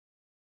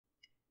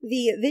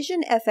The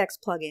Vision FX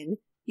plugin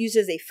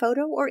uses a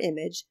photo or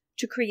image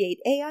to create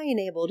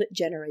AI-enabled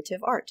generative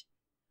art.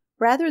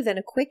 Rather than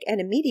a quick and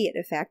immediate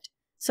effect,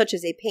 such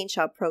as a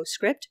PaintShop Pro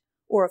script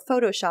or a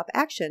Photoshop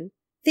action,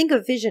 think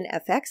of Vision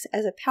FX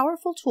as a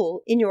powerful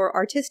tool in your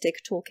artistic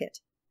toolkit.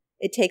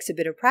 It takes a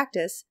bit of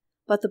practice,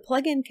 but the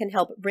plugin can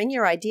help bring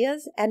your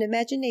ideas and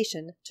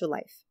imagination to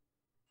life.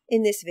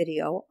 In this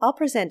video, I'll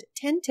present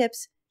 10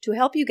 tips to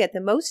help you get the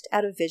most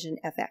out of Vision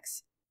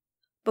FX.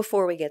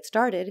 Before we get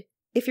started,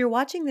 if you're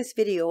watching this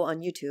video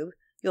on YouTube,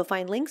 you'll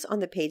find links on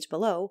the page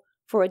below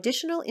for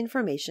additional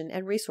information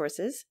and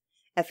resources,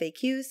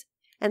 FAQs,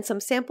 and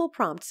some sample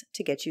prompts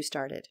to get you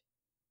started.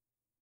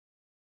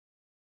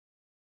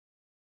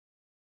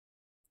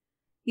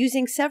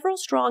 Using several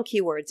strong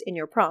keywords in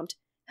your prompt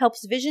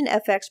helps Vision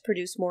FX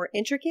produce more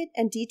intricate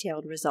and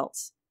detailed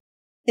results.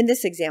 In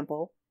this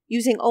example,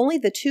 using only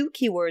the two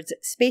keywords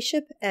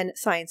spaceship and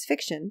science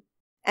fiction,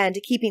 and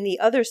keeping the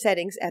other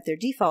settings at their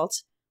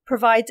defaults,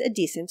 provides a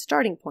decent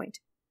starting point.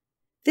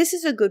 This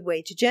is a good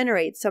way to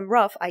generate some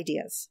rough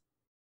ideas.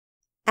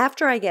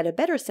 After I get a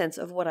better sense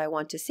of what I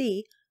want to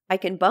see, I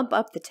can bump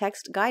up the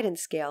text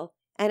guidance scale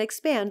and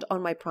expand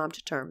on my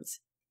prompt terms.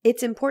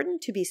 It's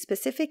important to be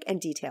specific and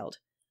detailed.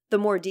 The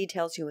more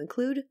details you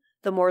include,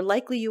 the more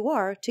likely you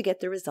are to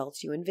get the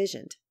results you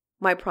envisioned.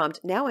 My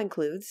prompt now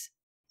includes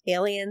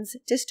aliens,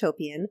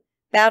 dystopian,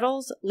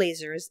 battles,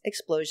 lasers,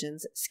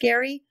 explosions,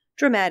 scary,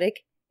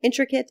 dramatic,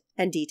 intricate,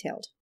 and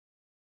detailed.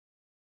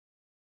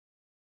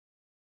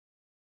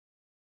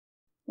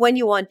 When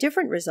you want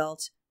different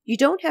results, you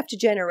don't have to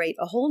generate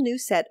a whole new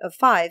set of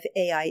 5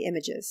 AI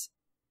images.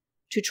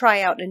 To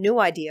try out a new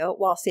idea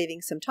while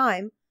saving some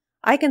time,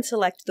 I can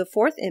select the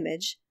 4th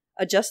image,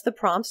 adjust the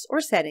prompts or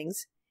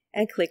settings,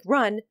 and click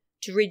Run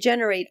to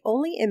regenerate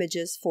only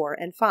images 4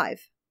 and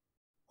 5.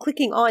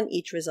 Clicking on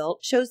each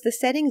result shows the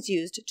settings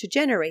used to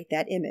generate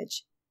that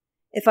image.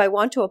 If I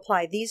want to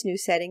apply these new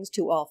settings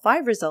to all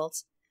 5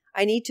 results,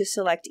 I need to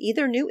select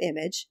either new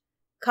image,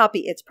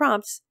 copy its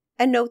prompts,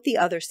 and note the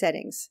other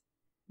settings.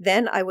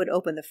 Then I would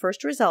open the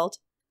first result,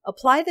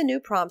 apply the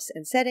new prompts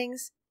and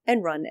settings,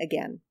 and run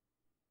again.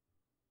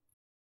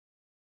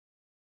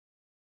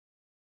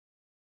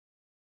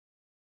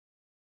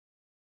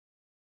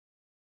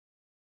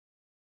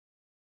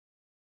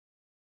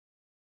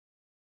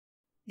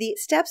 The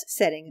Steps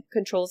setting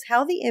controls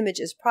how the image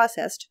is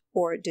processed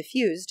or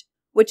diffused,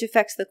 which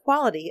affects the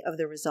quality of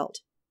the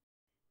result.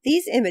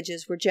 These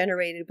images were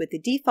generated with the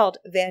default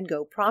Van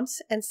Gogh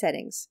prompts and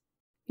settings.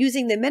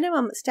 Using the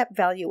minimum step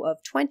value of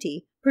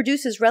 20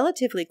 produces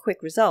relatively quick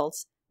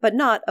results, but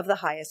not of the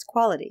highest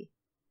quality.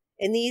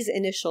 In these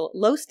initial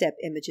low-step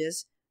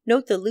images,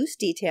 note the loose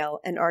detail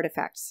and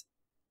artifacts.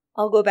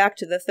 I'll go back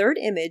to the 3rd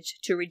image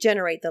to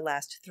regenerate the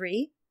last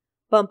 3,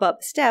 bump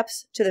up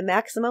steps to the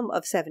maximum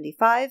of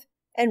 75,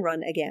 and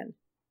run again.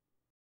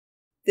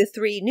 The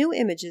 3 new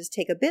images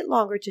take a bit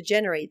longer to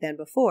generate than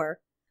before,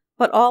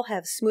 but all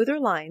have smoother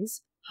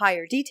lines,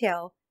 higher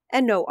detail,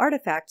 and no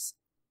artifacts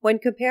when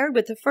compared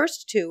with the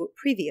first 2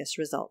 previous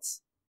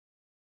results.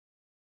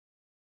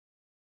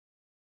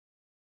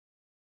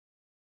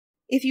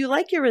 If you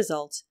like your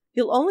results,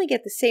 you'll only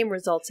get the same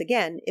results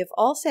again if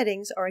all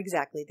settings are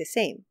exactly the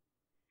same.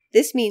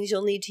 This means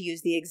you'll need to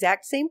use the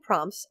exact same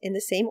prompts in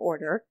the same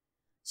order,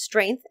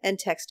 strength and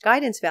text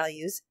guidance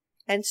values,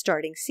 and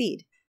starting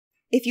seed.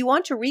 If you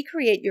want to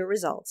recreate your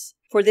results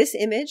for this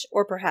image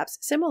or perhaps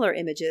similar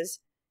images,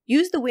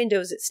 use the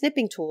Windows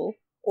snipping tool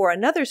or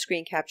another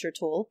screen capture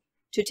tool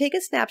to take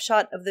a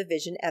snapshot of the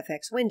Vision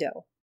FX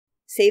window.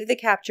 Save the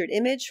captured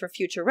image for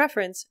future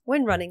reference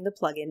when running the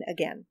plugin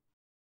again.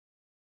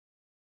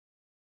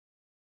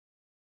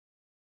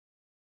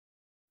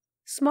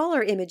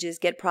 Smaller images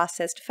get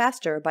processed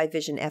faster by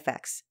Vision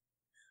FX.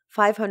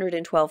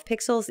 512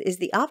 pixels is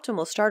the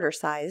optimal starter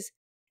size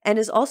and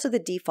is also the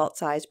default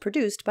size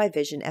produced by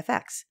Vision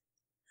FX.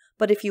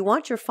 But if you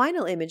want your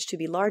final image to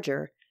be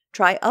larger,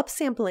 try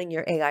upsampling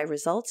your AI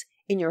results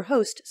in your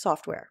host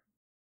software.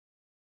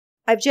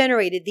 I've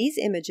generated these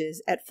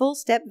images at full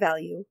step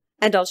value,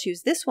 and I'll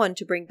choose this one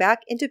to bring back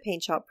into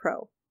PaintShop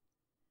Pro.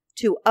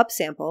 To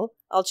upsample,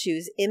 I'll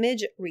choose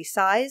Image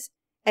Resize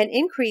and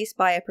increase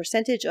by a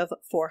percentage of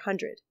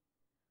 400.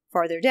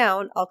 Farther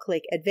down, I'll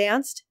click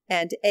Advanced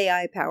and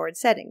AI-powered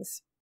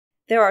settings.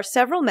 There are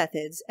several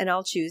methods, and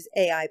I'll choose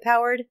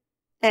AI-powered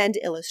and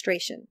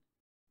illustration.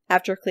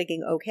 After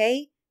clicking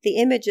OK, the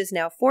image is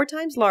now 4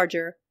 times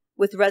larger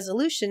with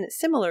resolution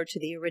similar to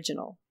the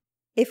original.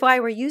 If I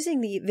were using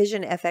the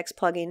Vision FX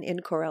plugin in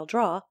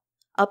CorelDRAW,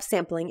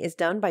 upsampling is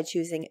done by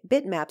choosing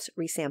Bitmaps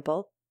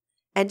Resample,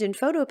 and in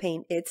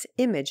PhotoPaint it's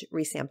Image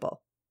Resample.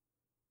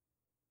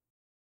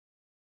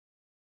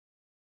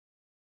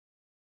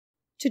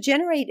 To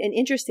generate an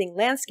interesting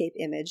landscape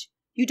image,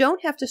 you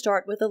don't have to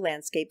start with a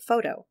landscape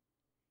photo.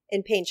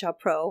 In PaintShop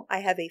Pro, I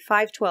have a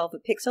 512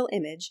 pixel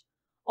image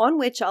on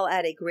which I'll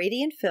add a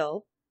gradient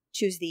fill,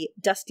 choose the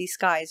Dusty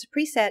Skies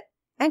preset,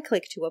 and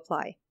click to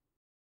apply.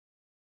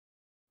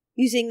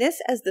 Using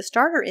this as the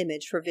starter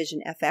image for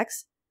Vision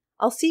FX,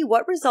 I'll see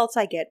what results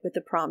I get with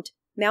the prompt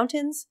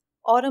Mountains,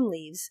 autumn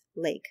leaves,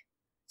 lake.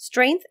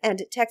 Strength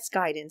and text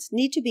guidance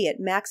need to be at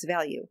max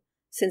value,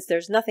 since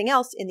there's nothing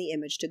else in the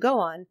image to go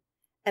on,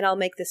 and I'll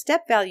make the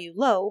step value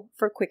low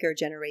for quicker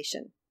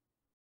generation.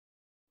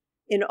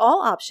 In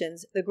all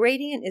options, the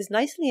gradient is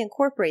nicely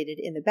incorporated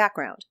in the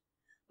background,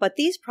 but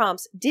these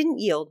prompts didn't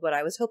yield what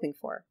I was hoping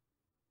for.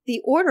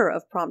 The order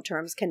of prompt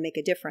terms can make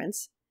a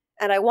difference,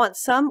 and I want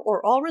some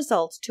or all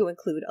results to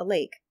include a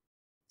lake.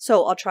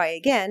 So I'll try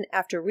again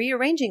after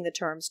rearranging the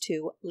terms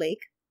to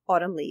lake,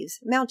 autumn leaves,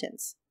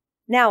 mountains.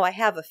 Now I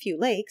have a few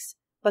lakes,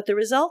 but the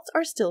results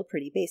are still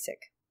pretty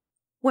basic.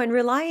 When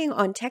relying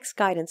on text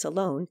guidance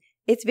alone,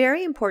 it's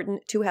very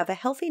important to have a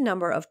healthy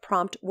number of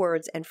prompt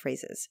words and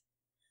phrases.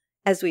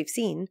 As we've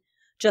seen,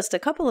 just a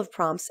couple of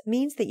prompts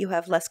means that you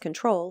have less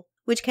control,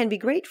 which can be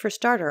great for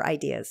starter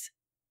ideas.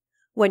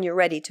 When you're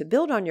ready to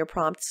build on your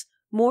prompts,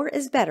 more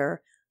is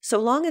better, so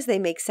long as they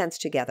make sense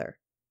together.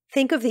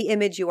 Think of the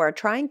image you are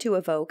trying to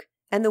evoke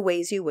and the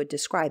ways you would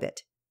describe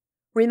it.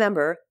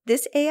 Remember,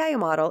 this AI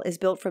model is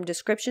built from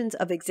descriptions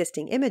of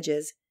existing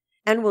images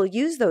and will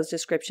use those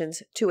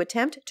descriptions to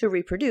attempt to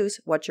reproduce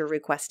what you're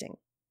requesting.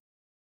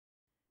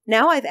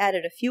 Now I've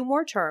added a few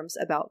more terms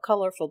about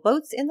colorful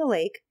boats in the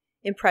lake,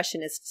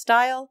 impressionist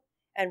style,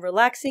 and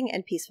relaxing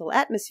and peaceful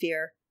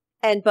atmosphere,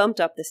 and bumped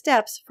up the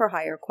steps for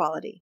higher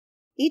quality.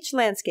 Each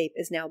landscape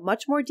is now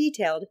much more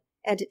detailed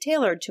and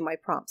tailored to my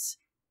prompts.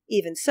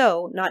 Even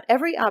so, not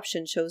every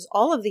option shows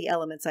all of the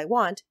elements I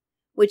want,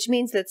 which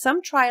means that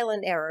some trial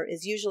and error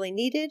is usually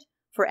needed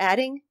for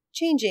adding,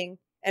 changing,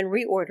 and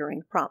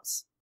reordering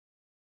prompts.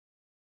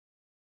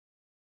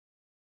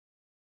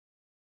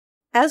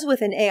 As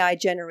with an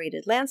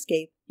AI-generated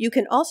landscape, you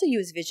can also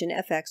use Vision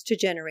FX to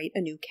generate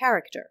a new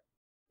character.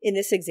 In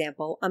this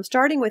example, I'm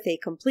starting with a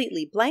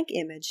completely blank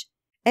image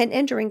and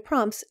entering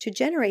prompts to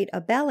generate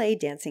a ballet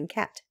dancing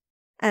cat.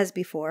 As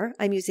before,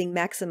 I'm using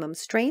maximum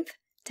strength,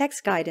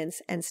 text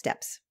guidance, and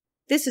steps.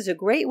 This is a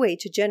great way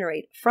to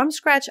generate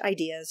from-scratch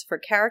ideas for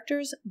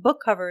characters, book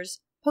covers,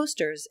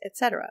 posters,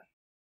 etc.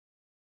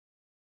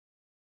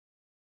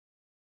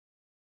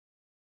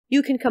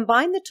 You can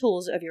combine the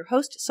tools of your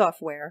host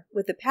software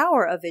with the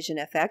power of Vision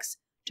FX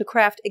to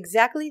craft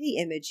exactly the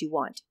image you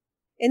want.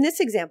 In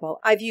this example,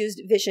 I've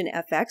used Vision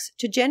FX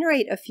to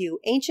generate a few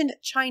ancient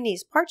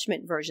Chinese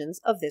parchment versions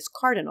of this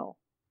cardinal.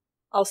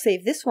 I'll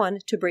save this one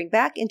to bring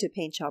back into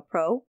PaintShop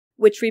Pro,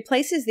 which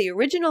replaces the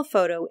original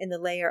photo in the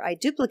layer I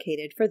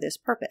duplicated for this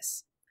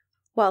purpose.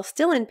 While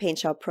still in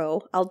PaintShop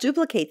Pro, I'll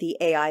duplicate the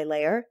AI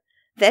layer,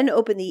 then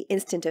open the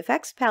Instant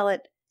Effects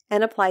palette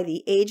and apply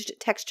the Aged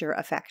Texture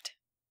effect.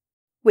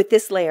 With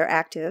this layer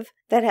active,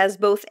 that has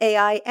both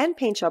AI and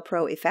PaintShop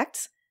Pro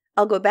effects,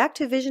 I'll go back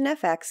to Vision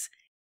FX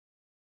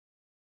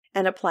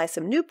and apply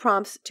some new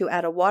prompts to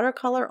add a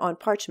watercolor on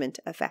parchment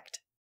effect.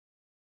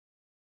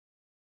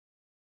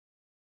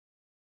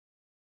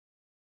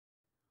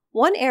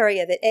 One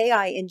area that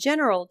AI in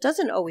general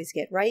doesn't always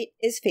get right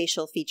is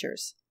facial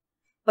features.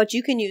 But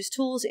you can use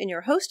tools in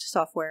your host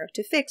software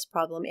to fix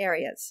problem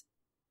areas.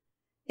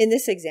 In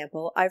this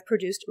example, I've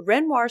produced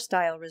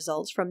Renoir-style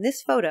results from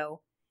this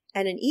photo,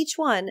 and in each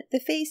one, the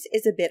face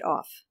is a bit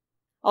off.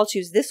 I'll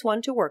choose this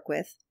one to work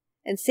with,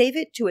 and save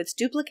it to its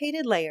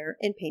duplicated layer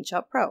in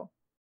PaintShop Pro.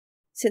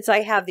 Since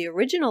I have the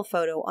original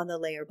photo on the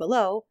layer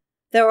below,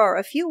 there are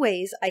a few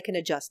ways I can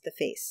adjust the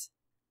face.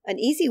 An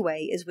easy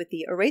way is with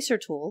the eraser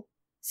tool,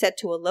 set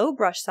to a low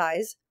brush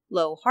size,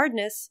 low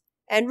hardness,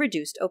 and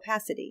reduced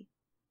opacity.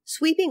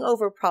 Sweeping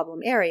over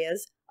problem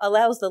areas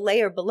allows the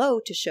layer below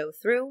to show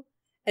through,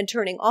 and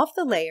turning off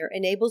the layer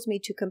enables me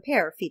to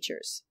compare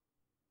features.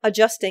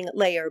 Adjusting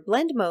layer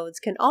blend modes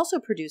can also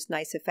produce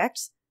nice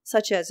effects,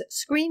 such as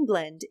screen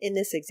blend in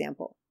this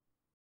example.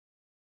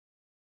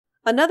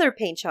 Another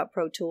PaintShop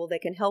Pro tool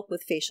that can help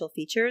with facial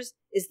features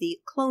is the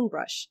clone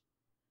brush.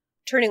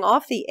 Turning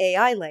off the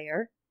AI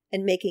layer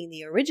and making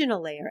the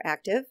original layer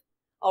active,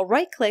 I'll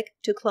right-click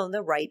to clone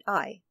the right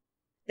eye.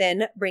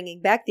 Then,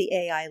 bringing back the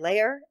AI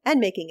layer and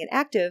making it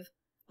active,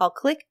 I'll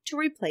click to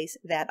replace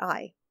that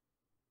eye.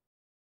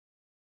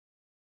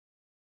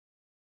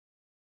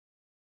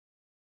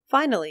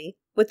 Finally,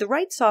 with the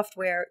right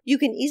software, you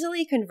can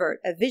easily convert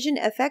a Vision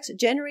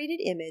FX-generated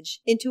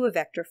image into a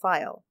vector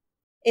file.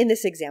 In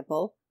this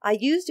example, I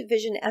used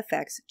Vision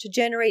FX to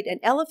generate an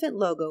elephant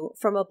logo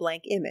from a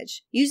blank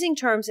image, using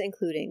terms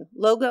including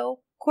logo,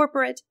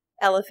 corporate,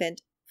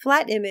 elephant,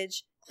 flat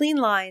image, clean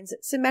lines,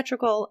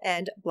 symmetrical,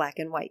 and black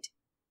and white.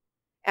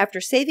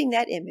 After saving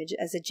that image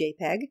as a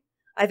JPEG,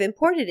 I've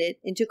imported it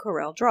into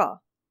CorelDRAW.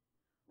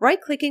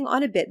 Right-clicking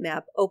on a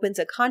bitmap opens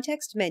a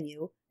context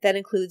menu that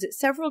includes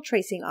several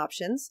tracing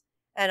options,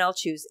 and I'll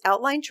choose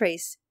Outline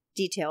Trace,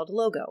 Detailed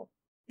Logo.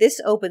 This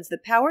opens the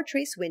Power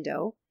Trace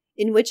window,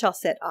 in which I'll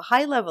set a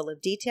high level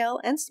of detail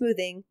and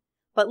smoothing,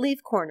 but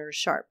leave corners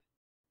sharp.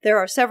 There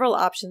are several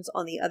options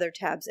on the other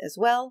tabs as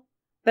well,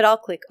 but I'll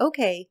click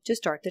OK to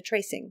start the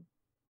tracing.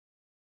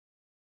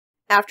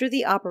 After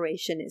the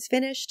operation is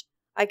finished,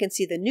 I can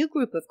see the new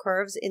group of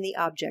curves in the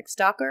object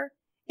stalker,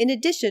 in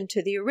addition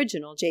to the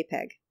original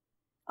JPEG.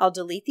 I'll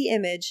delete the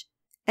image,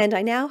 and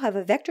I now have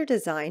a vector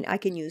design I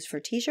can use for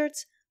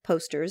t-shirts,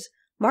 posters,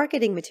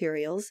 marketing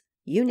materials,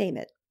 you name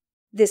it.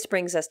 This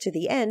brings us to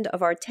the end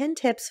of our 10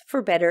 tips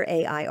for better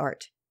AI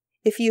art.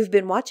 If you've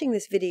been watching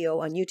this video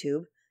on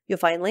YouTube, you'll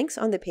find links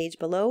on the page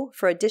below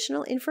for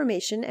additional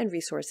information and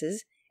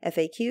resources,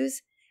 FAQs,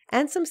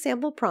 and some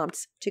sample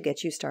prompts to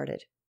get you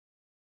started.